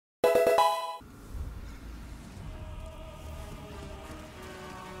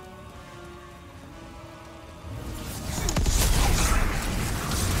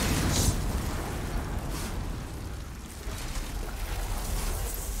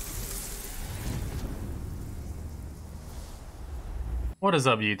What is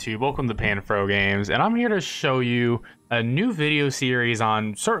up, YouTube? Welcome to Panfro Games, and I'm here to show you a new video series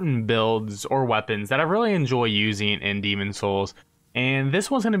on certain builds or weapons that I really enjoy using in Demon Souls. And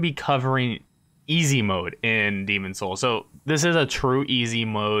this one's going to be covering easy mode in Demon Souls. So this is a true easy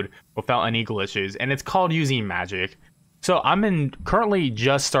mode without any glitches, and it's called using magic. So currently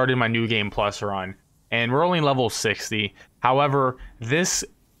just started my New Game Plus run, and we're only level 60. However, this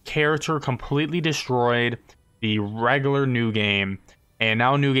character completely destroyed the regular New Game. And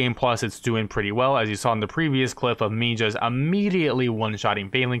now New Game Plus, it's doing pretty well, as you saw in the previous clip of me just immediately one-shotting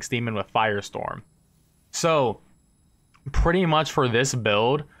Phalanx Demon with Firestorm. So, pretty much for this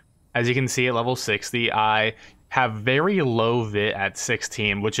build, as you can see at level 60, I have very low VIT at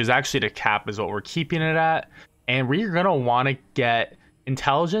 16, which is actually the cap is what we're keeping it at. And we're going to want to get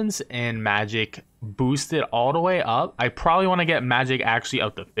Intelligence and Magic boosted all the way up. I probably want to get Magic actually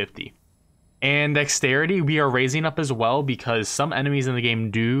up to 50. And Dexterity, we are raising up as well because some enemies in the game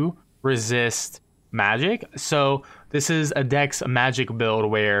do resist magic. So this is a Dex magic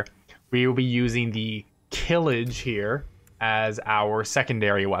build where we will be using the Killage here as our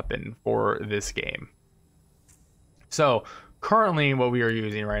secondary weapon for this game. So currently what we are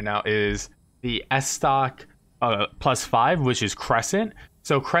using right now is the S-Stock +5, which is Crescent.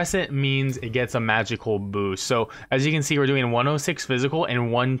 So Crescent means it gets a magical boost. So as you can see, we're doing 106 physical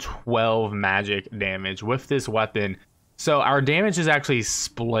and 112 magic damage with this weapon. So our damage is actually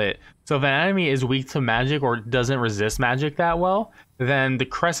split. So if an enemy is weak to magic or doesn't resist magic that well, then the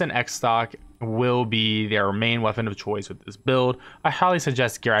Crescent X-Stock will be their main weapon of choice with this build. I highly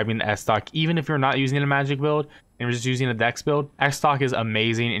suggest grabbing the S-Stock, even if you're not using a magic build and you're just using a Dex build. X-Stock is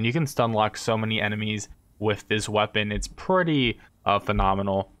amazing, and you can stun lock so many enemies with this weapon. It's pretty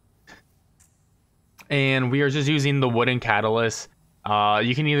phenomenal. And we are just using the wooden catalyst.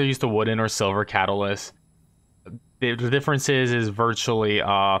 You can either use the wooden or silver catalyst. The difference is virtually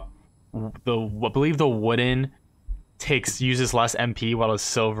I believe the wooden uses less MP while the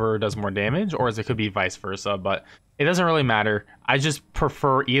silver does more damage, or it could be vice versa, but it doesn't really matter. I just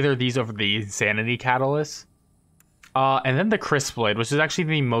prefer either of these over the Insanity catalyst. And then the Crisp Blade, which is actually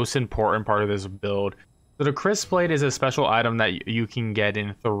the most important part of this build. So the Crisp Blade is a special item that you can get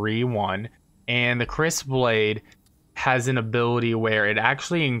in 3-1, and the Crisp Blade has an ability where it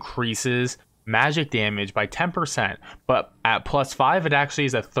actually increases magic damage by 10%, but at +5 it actually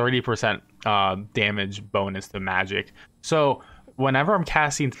is a 30% damage bonus to magic. So whenever I'm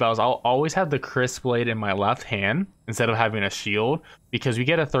casting spells, I'll always have the Crisp Blade in my left hand instead of having a shield, because we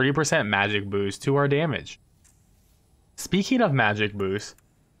get a 30% magic boost to our damage. Speaking of magic boost,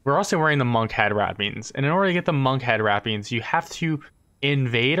 we're also wearing the Monk Head Wrappings, and in order to get the Monk Head Wrappings, you have to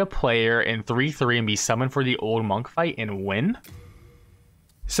invade a player in 3-3 and be summoned for the old monk fight and win.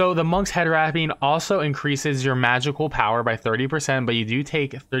 So the Monk's Head Wrapping also increases your magical power by 30%, but you do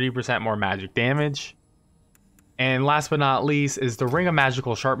take 30% more magic damage. And last but not least is the Ring of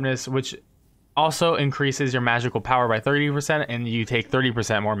Magical Sharpness, which also increases your magical power by 30%, and you take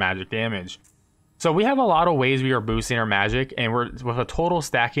 30% more magic damage. So we have a lot of ways we are boosting our magic, and we're with a total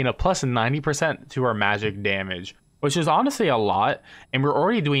stacking of plus 90% to our magic damage, which is honestly a lot, and we're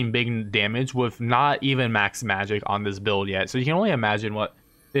already doing big damage with not even max magic on this build yet. So you can only imagine what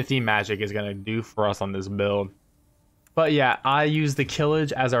 50 magic is going to do for us on this build. But yeah, I use the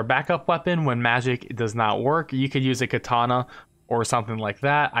Killage as our backup weapon when magic does not work. You could use a katana or something like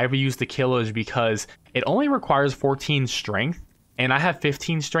that. I would use the Killage because it only requires 14 strength. And I have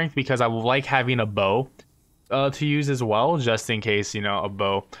 15 strength because I like having a bow to use as well, just in case, you know, a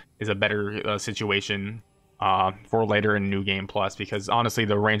bow is a better situation for later in New Game Plus, because honestly,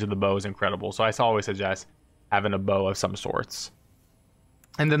 the range of the bow is incredible. So I always suggest having a bow of some sorts.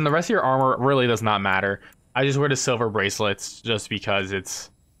 And then the rest of your armor really does not matter. I just wear the silver bracelets just because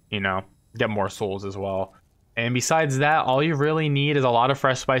it's, you know, get more souls as well. And besides that, all you really need is a lot of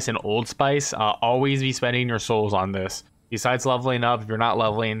fresh spice and old spice. Always be spending your souls on this. Besides leveling up, if you're not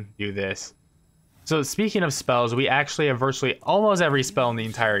leveling, do this. So speaking of spells, we actually have virtually almost every spell in the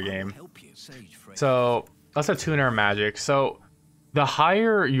entire game. So let's attune our magic. So the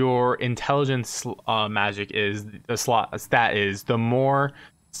higher your intelligence magic is, the stat is, the more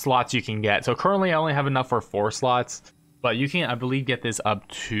slots you can get. So currently I only have enough for 4 slots, but you can, I believe, get this up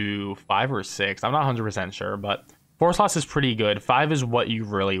to 5 or 6. I'm not 100% sure, but 4 slots is pretty good. 5 is what you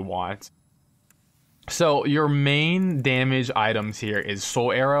really want. So your main damage items here is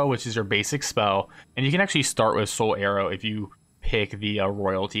Soul Arrow, which is your basic spell, and you can actually start with Soul Arrow if you pick the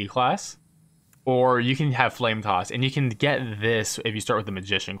Royalty class, or you can have Flame Toss, and you can get this if you start with the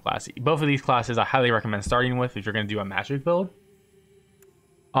Magician class. Both of these classes I highly recommend starting with if you're going to do a magic build.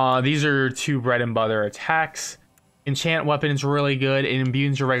 These are 2 bread and butter attacks. Enchant weapon is really good. It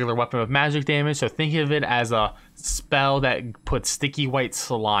imbues your regular weapon with magic damage, so think of it as a spell that puts sticky white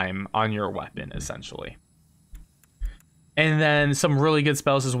slime on your weapon, essentially. And then some really good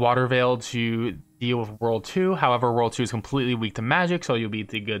spells is Water Veil to deal with World 2. However, World 2 is completely weak to magic, so you'll be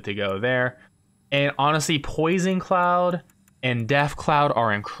good to go there. And honestly, Poison Cloud and Death Cloud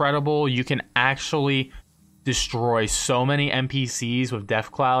are incredible. You can actually destroy so many NPCs with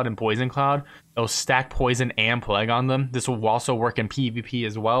Death Cloud and Poison Cloud. They'll stack poison and plague on them. This will also work in PvP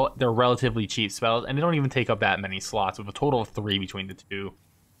as well. They're relatively cheap spells, and they don't even take up that many slots, with a total of 3 between the two.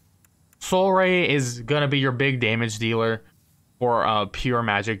 Soul Ray is going to be your big damage dealer for pure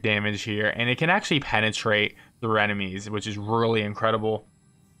magic damage here, and it can actually penetrate through enemies, which is really incredible.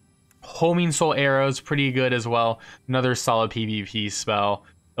 Homing Soul Arrows, pretty good as well. Another solid PvP spell.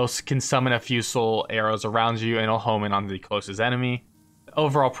 Those can summon a few soul arrows around you and it'll home in on the closest enemy.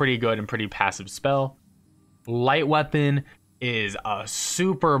 Overall, pretty good and pretty passive spell. Light Weapon is a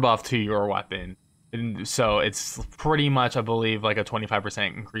super buff to your weapon. And so it's pretty much, I believe, like a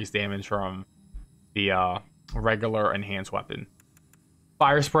 25% increased damage from the regular enhanced weapon.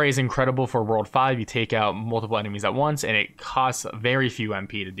 Fire Spray is incredible for World 5. You take out multiple enemies at once, and it costs very few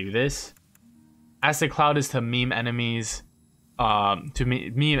MP to do this. Acid Cloud is to meme enemies, to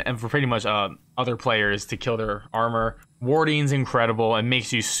meme and for pretty much other players to kill their armor. Warding's incredible and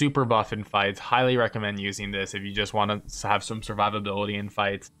makes you super buff in fights. Highly recommend using this if you just want to have some survivability in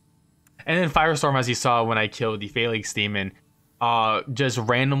fights. And then Firestorm, as you saw when I killed the Phalanx Demon, just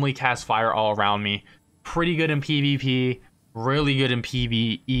randomly cast fire all around me. Pretty good in PvP. Really good in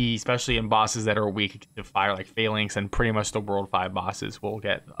PvE, especially in bosses that are weak to fire like Phalanx, and pretty much the World 5 bosses will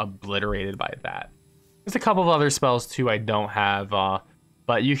get obliterated by that. There's a couple of other spells too I don't have,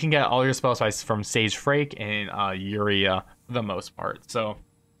 but you can get all your spells from Sage Frake and Uria for the most part. So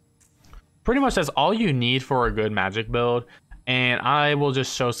pretty much that's all you need for a good magic build, and I will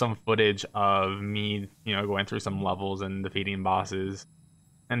just show some footage of me, going through some levels and defeating bosses.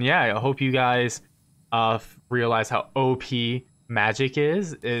 And yeah, I hope you guys realize how OP magic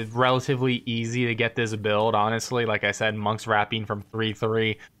is. It's relatively easy to get this build, honestly. Like I said, Monk's Wrapping from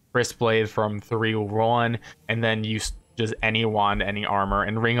 3-3, Crisp Blade from 3-1, and then use just any wand, any armor,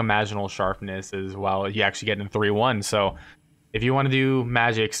 and Ring of Imaginal Sharpness as well. You actually get in 3-1. So if you want to do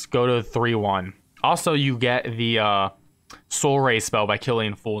magics, go to 3-1. Also, you get the Soul Ray spell by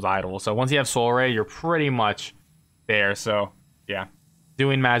killing Fool's Idol. So once you have Soul Ray, you're pretty much there. So yeah,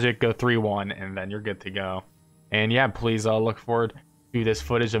 doing magic, go 3-1, and then you're good to go. And yeah, please look forward to this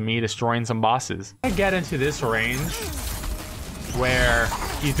footage of me destroying some bosses. I get into this range where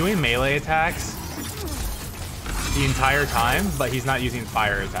he's doing melee attacks the entire time, but he's not using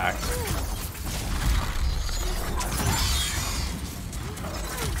fire attacks.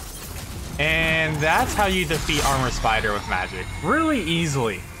 And that's how you defeat Armor Spider with magic. Really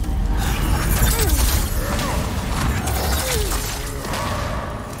easily.